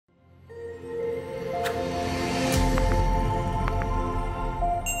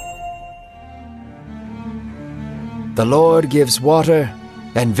The Lord gives water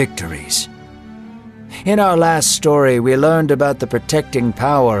and victories. In our last story, we learned about the protecting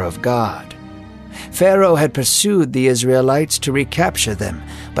power of God. Pharaoh had pursued the Israelites to recapture them,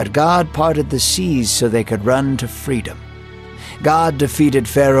 but God parted the seas so they could run to freedom. God defeated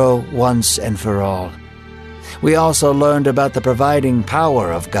Pharaoh once and for all. We also learned about the providing power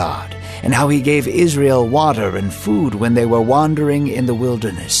of God and how He gave Israel water and food when they were wandering in the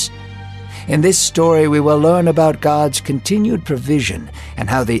wilderness. In this story, we will learn about God's continued provision and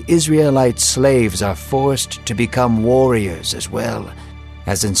how the Israelite slaves are forced to become warriors as well,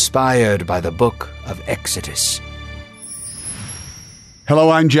 as inspired by the book of Exodus.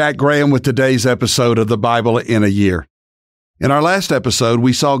 Hello, I'm Jack Graham with today's episode of the Bible in a Year. In our last episode,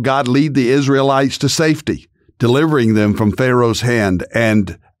 we saw God lead the Israelites to safety, delivering them from Pharaoh's hand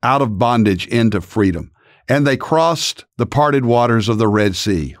and out of bondage into freedom. And they crossed the parted waters of the Red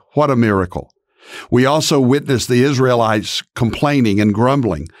Sea. What a miracle. We also witnessed the Israelites complaining and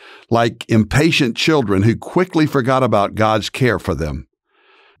grumbling like impatient children who quickly forgot about God's care for them.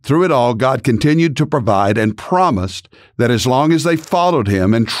 Through it all, God continued to provide and promised that as long as they followed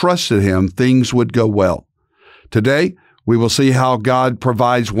Him and trusted Him, things would go well. Today, we will see how God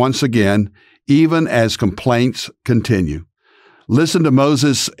provides once again, even as complaints continue. Listen to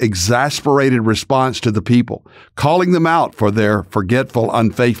Moses' exasperated response to the people, calling them out for their forgetful,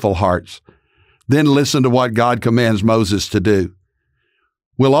 unfaithful hearts. Then listen to what God commands Moses to do.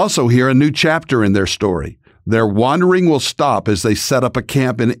 We'll also hear a new chapter in their story. Their wandering will stop as they set up a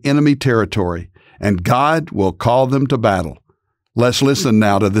camp in enemy territory, and God will call them to battle. Let's listen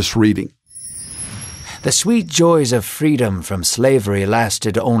now to this reading. The sweet joys of freedom from slavery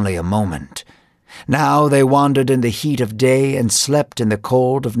lasted only a moment. Now they wandered in the heat of day and slept in the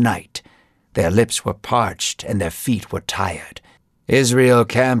cold of night. Their lips were parched and their feet were tired. Israel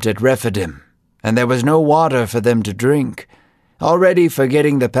camped at Rephidim, and there was no water for them to drink. Already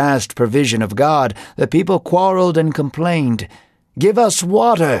forgetting the past provision of God, the people quarreled and complained. "Give us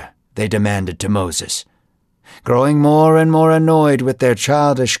water," they demanded to Moses. Growing more and more annoyed with their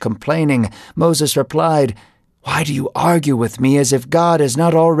childish complaining, Moses replied, "Why do you argue with me as if God has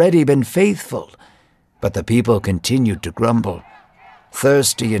not already been faithful?" But the people continued to grumble.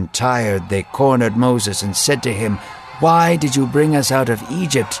 Thirsty and tired, they cornered Moses and said to him, "Why did you bring us out of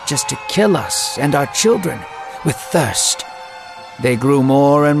Egypt just to kill us and our children with thirst?" They grew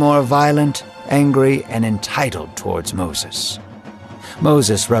more and more violent, angry, and entitled towards Moses.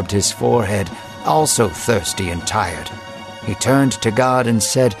 Moses rubbed his forehead, also thirsty and tired. He turned to God and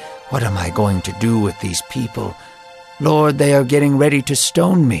said, "What am I going to do with these people? Lord, they are getting ready to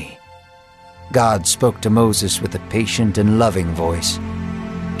stone me." God spoke to Moses with a patient and loving voice.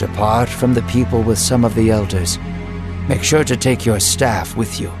 "Depart from the people with some of the elders. Make sure to take your staff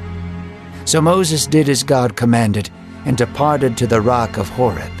with you." So Moses did as God commanded and departed to the rock of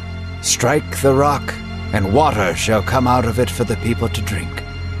Horeb. "Strike the rock, and water shall come out of it for the people to drink,"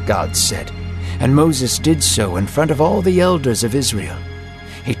 God said. And Moses did so in front of all the elders of Israel.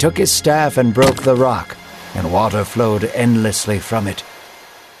 He took his staff and broke the rock, and water flowed endlessly from it.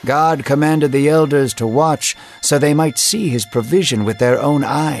 God commanded the elders to watch so they might see His provision with their own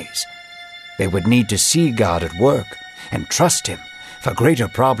eyes. They would need to see God at work and trust Him, for greater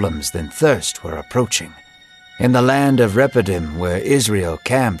problems than thirst were approaching. In the land of Rephidim, where Israel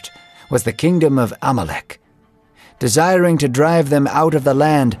camped, was the kingdom of Amalek. Desiring to drive them out of the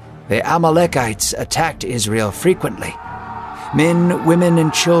land, the Amalekites attacked Israel frequently. Men, women,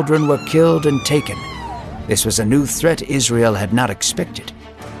 and children were killed and taken. This was a new threat Israel had not expected.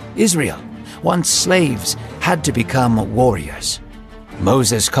 Israel, once slaves, had to become warriors.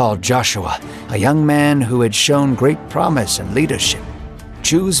 Moses called Joshua, a young man who had shown great promise and leadership.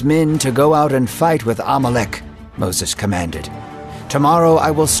 "Choose men to go out and fight with Amalek," Moses commanded. "Tomorrow I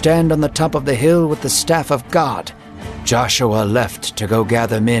will stand on the top of the hill with the staff of God." Joshua left to go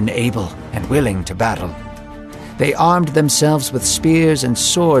gather men able and willing to battle. They armed themselves with spears and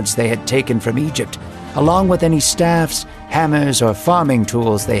swords they had taken from Egypt, along with any staffs, hammers, or farming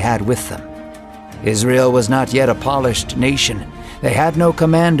tools they had with them. Israel was not yet a polished nation. They had no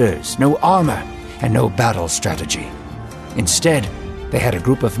commanders, no armor, and no battle strategy. Instead, they had a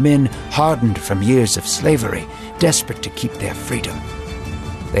group of men hardened from years of slavery, desperate to keep their freedom.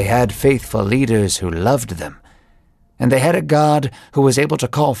 They had faithful leaders who loved them, and they had a God who was able to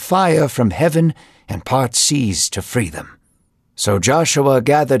call fire from heaven and part seas to free them. So Joshua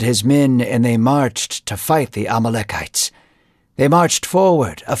gathered his men, and they marched to fight the Amalekites. They marched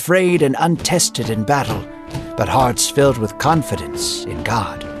forward, afraid and untested in battle, but hearts filled with confidence in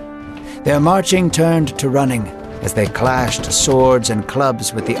God. Their marching turned to running as they clashed swords and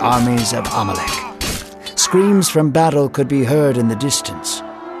clubs with the armies of Amalek. Screams from battle could be heard in the distance.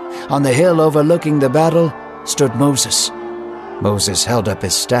 On the hill overlooking the battle stood Moses. Moses held up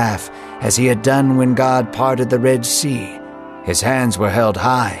his staff as he had done when God parted the Red Sea. His hands were held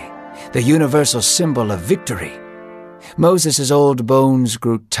high, the universal symbol of victory. Moses' old bones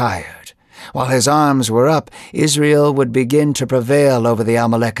grew tired. While his arms were up, Israel would begin to prevail over the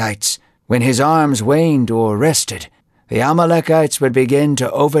Amalekites. When his arms waned or rested, the Amalekites would begin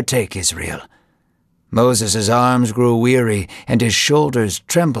to overtake Israel. Moses' arms grew weary and his shoulders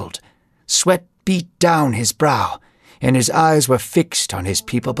trembled. Sweat beat down his brow, and his eyes were fixed on his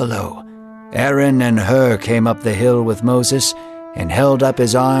people below. Aaron and Hur came up the hill with Moses and held up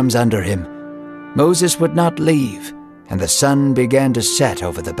his arms under him. Moses would not leave, and the sun began to set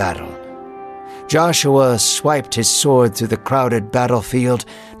over the battle. Joshua swiped his sword through the crowded battlefield,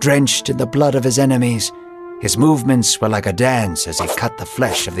 drenched in the blood of his enemies. His movements were like a dance as he cut the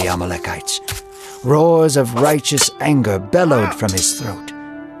flesh of the Amalekites. Roars of righteous anger bellowed from his throat.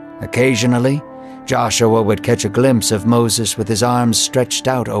 Occasionally, Joshua would catch a glimpse of Moses with his arms stretched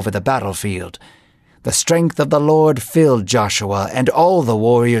out over the battlefield. The strength of the Lord filled Joshua and all the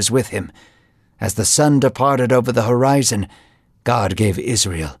warriors with him. As the sun departed over the horizon, God gave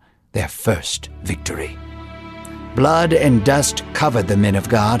Israel their first victory. Blood and dust covered the men of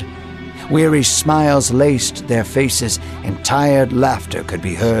God. Weary smiles laced their faces, and tired laughter could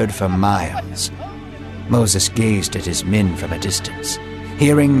be heard for miles. Moses gazed at his men from a distance,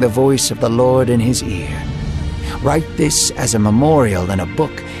 hearing the voice of the Lord in his ear. Write this as a memorial in a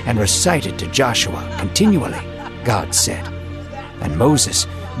book and recite it to Joshua continually, God said. And Moses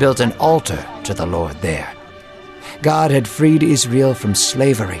built an altar to the Lord there. God had freed Israel from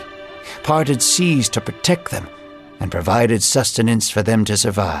slavery, parted seas to protect them, and provided sustenance for them to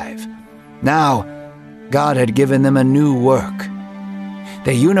survive. Now, God had given them a new work.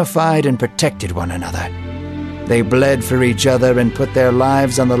 They unified and protected one another. They bled for each other and put their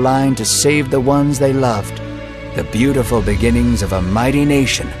lives on the line to save the ones they loved. The beautiful beginnings of a mighty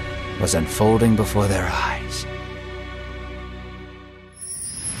nation was unfolding before their eyes.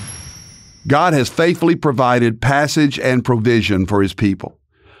 God has faithfully provided passage and provision for his people.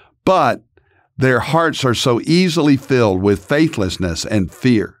 But their hearts are so easily filled with faithlessness and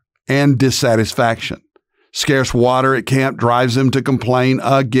fear and dissatisfaction. Scarce water at camp drives them to complain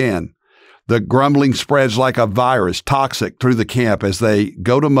again. The grumbling spreads like a virus, toxic through the camp as they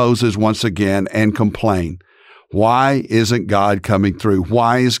go to Moses once again and complain. Why isn't God coming through?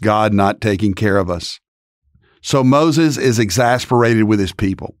 Why is God not taking care of us? So Moses is exasperated with his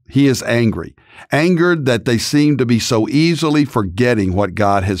people. He is angry, angered that they seem to be so easily forgetting what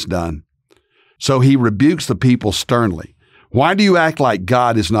God has done. So he rebukes the people sternly. Why do you act like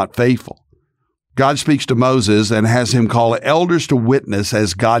God is not faithful? God speaks to Moses and has him call elders to witness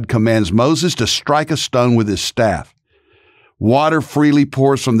as God commands Moses to strike a stone with his staff. Water freely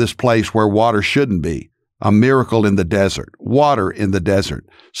pours from this place where water shouldn't be. A miracle in the desert, water in the desert,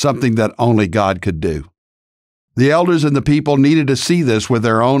 something that only God could do. The elders and the people needed to see this with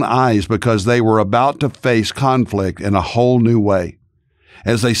their own eyes because they were about to face conflict in a whole new way.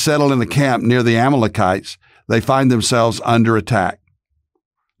 As they settle in the camp near the Amalekites, they find themselves under attack.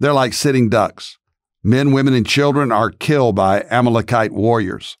 They're like sitting ducks. Men, women, and children are killed by Amalekite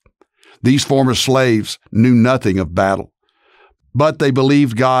warriors. These former slaves knew nothing of battle, but they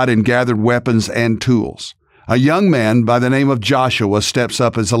believed God and gathered weapons and tools. A young man by the name of Joshua steps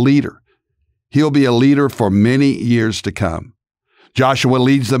up as a leader. He'll be a leader for many years to come. Joshua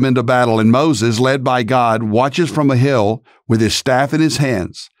leads them into battle, and Moses, led by God, watches from a hill with his staff in his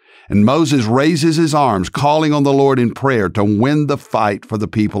hands. And Moses raises his arms, calling on the Lord in prayer to win the fight for the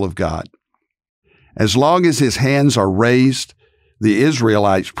people of God. As long as his hands are raised, the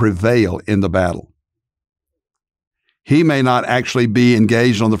Israelites prevail in the battle. He may not actually be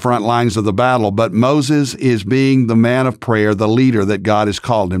engaged on the front lines of the battle, but Moses is being the man of prayer, the leader that God has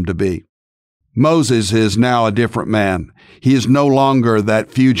called him to be. Moses is now a different man. He is no longer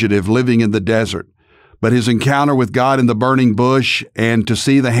that fugitive living in the desert, but his encounter with God in the burning bush and to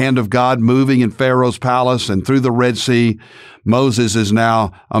see the hand of God moving in Pharaoh's palace and through the Red Sea, Moses is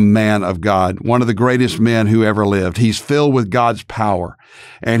now a man of God, one of the greatest men who ever lived. He's filled with God's power,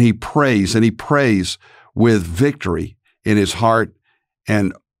 and he prays with victory in his heart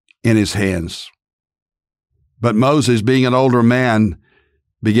and in his hands. But Moses, being an older man,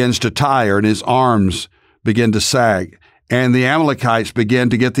 begins to tire, and his arms begin to sag, and the Amalekites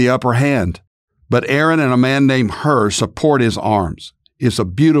begin to get the upper hand. But Aaron and a man named Hur support his arms. It's a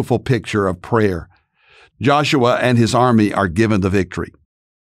beautiful picture of prayer. Joshua and his army are given the victory.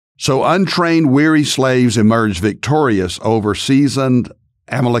 So untrained, weary slaves emerge victorious over seasoned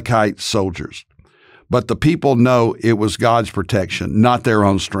Amalekite soldiers. but the people know it was God's protection, not their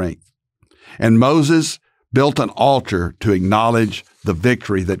own strength. And Moses built an altar to acknowledge the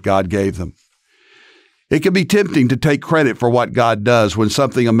victory that God gave them. It can be tempting to take credit for what God does when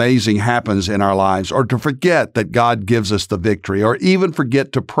something amazing happens in our lives, or to forget that God gives us the victory, or even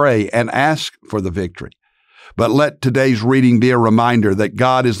forget to pray and ask for the victory. But let today's reading be a reminder that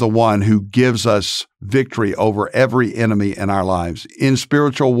God is the one who gives us victory over every enemy in our lives. In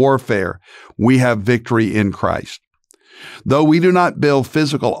spiritual warfare, we have victory in Christ. Though we do not build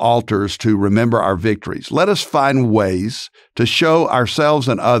physical altars to remember our victories, let us find ways to show ourselves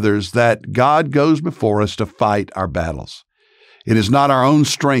and others that God goes before us to fight our battles. It is not our own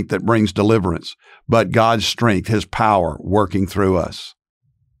strength that brings deliverance, but God's strength, His power working through us.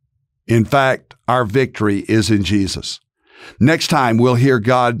 In fact, our victory is in Jesus. Next time, we'll hear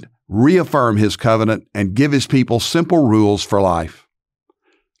God reaffirm His covenant and give His people simple rules for life.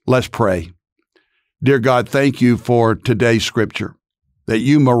 Let's pray. Dear God, thank you for today's scripture, that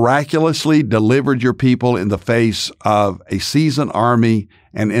you miraculously delivered your people in the face of a seasoned army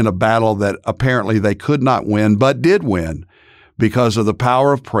and in a battle that apparently they could not win, but did win because of the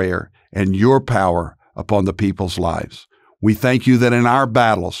power of prayer and your power upon the people's lives. We thank you that in our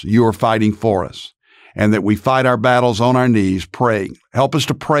battles, you are fighting for us, and that we fight our battles on our knees, praying. Help us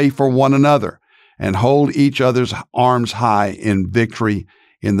to pray for one another and hold each other's arms high in victory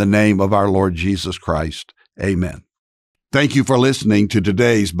in the name of our Lord Jesus Christ. Amen. Thank you for listening to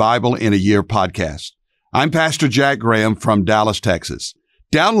today's Bible in a Year podcast. I'm Pastor Jack Graham from Dallas, Texas.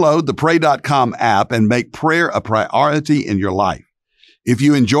 Download the pray.com app and make prayer a priority in your life. If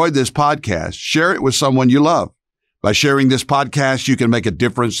you enjoyed this podcast, share it with someone you love. By sharing this podcast, you can make a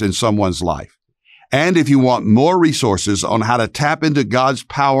difference in someone's life. And if you want more resources on how to tap into God's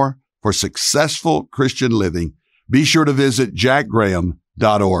power for successful Christian living, be sure to visit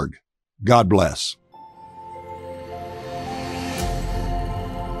jackgraham.org. God bless.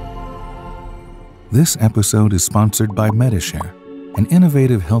 This episode is sponsored by Medishare, an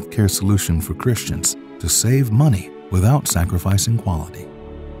innovative healthcare solution for Christians to save money without sacrificing quality.